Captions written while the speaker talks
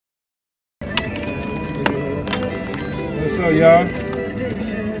What's up, y'all?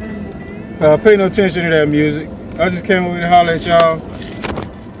 Pay no attention to that music. I just came over to holler at y'all.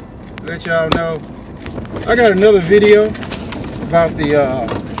 Let y'all know. I got another video about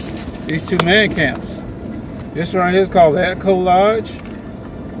these two man camps. This right here is called the ATCO Lodge.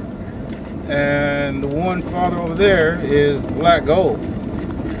 And the one farther over there is the Black Gold.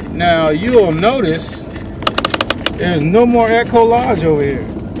 Now you'll notice there's no more ATCO Lodge over here.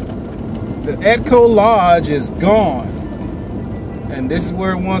 The ATCO Lodge is gone. And this is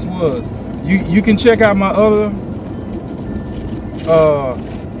where it once was. You can check out my other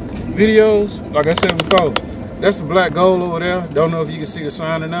videos. Like I said before, that's the Black Gold over there. Don't know if you can see the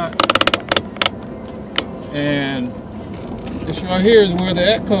sign or not. And this right here is where the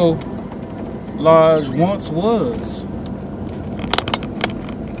ATCO Lodge once was.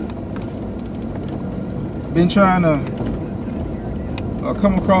 Been trying to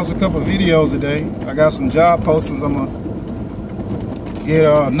come across a couple of videos today. I got some job postings I'm gonna get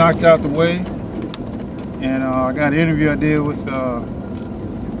knocked out the way, and I got an interview I did with a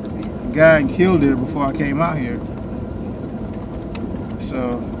guy in Killdeer before I came out here.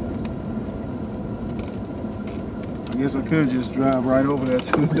 So I guess I could just drive right over there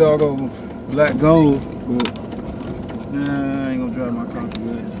to the doggone Black Gold, but nah, I ain't gonna drive my car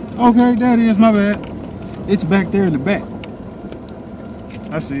through that. Okay, that is my bad. It's back there in the back.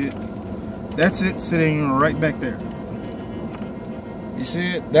 I see it. That's it, sitting right back there. You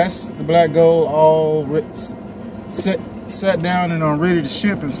see it? That's the Black Gold, all set down and ready to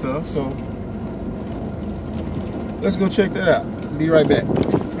ship and stuff. So let's go check that out. Be right back.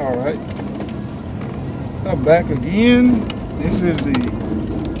 All right. I'm back again. This is the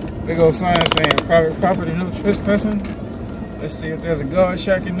big old sign saying private property, no trespassing. Let's see if there's a guard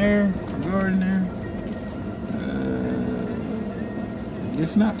shack in there, a guard in there.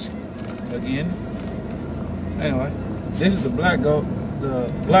 If not, again. Anyway, this is the Black Gold.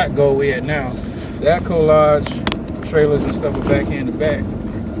 The Black Gold we at now. The ATCO Lodge trailers and stuff are back here in the back.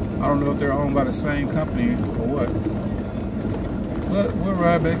 I don't know if they're owned by the same company or what. But we'll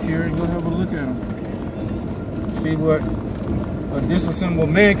ride back here and go have a look at them. See what a disassembled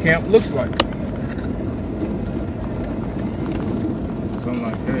man camp looks like. So I'm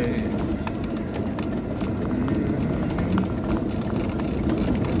like, hey.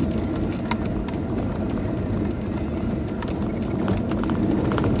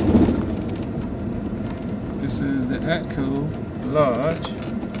 This is the ATCO Lodge.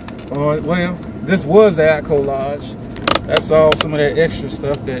 Or, well, this was the ATCO Lodge. That's all some of that extra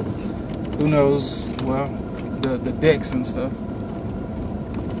stuff that, who knows, well, the decks and stuff.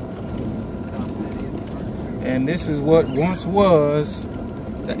 And this is what once was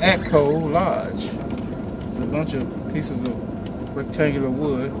the ATCO Lodge. It's a bunch of pieces of rectangular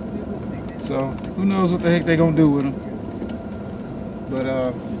wood. So, who knows what the heck they're gonna do with them. But,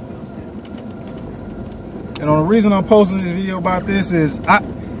 and the reason I'm posting this video about this is I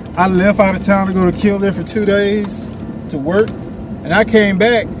left out of town to go to Killdeer for 2 days to work, and I came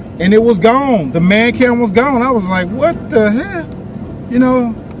back and it was gone. The man camp was gone. I was like, what the heck? You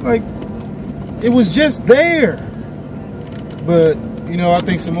know, like, it was just there. But, you know, I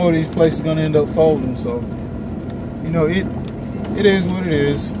think some more of these places are gonna end up folding, so, you know, it is what it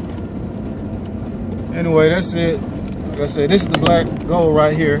is. Anyway, that's it. Like I said, this is the Black Gold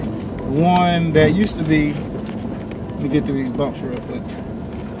right here. One that used to be, let me get through these bumps real quick.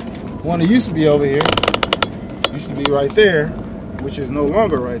 One that used to be over here, used to be right there, which is no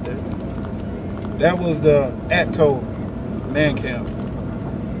longer right there. That was the ATCO man camp,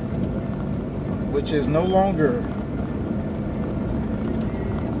 which is no longer.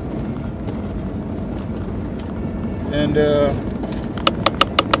 And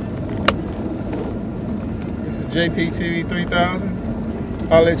this is JPTV 3000.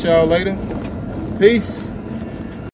 I'll let y'all later. Peace.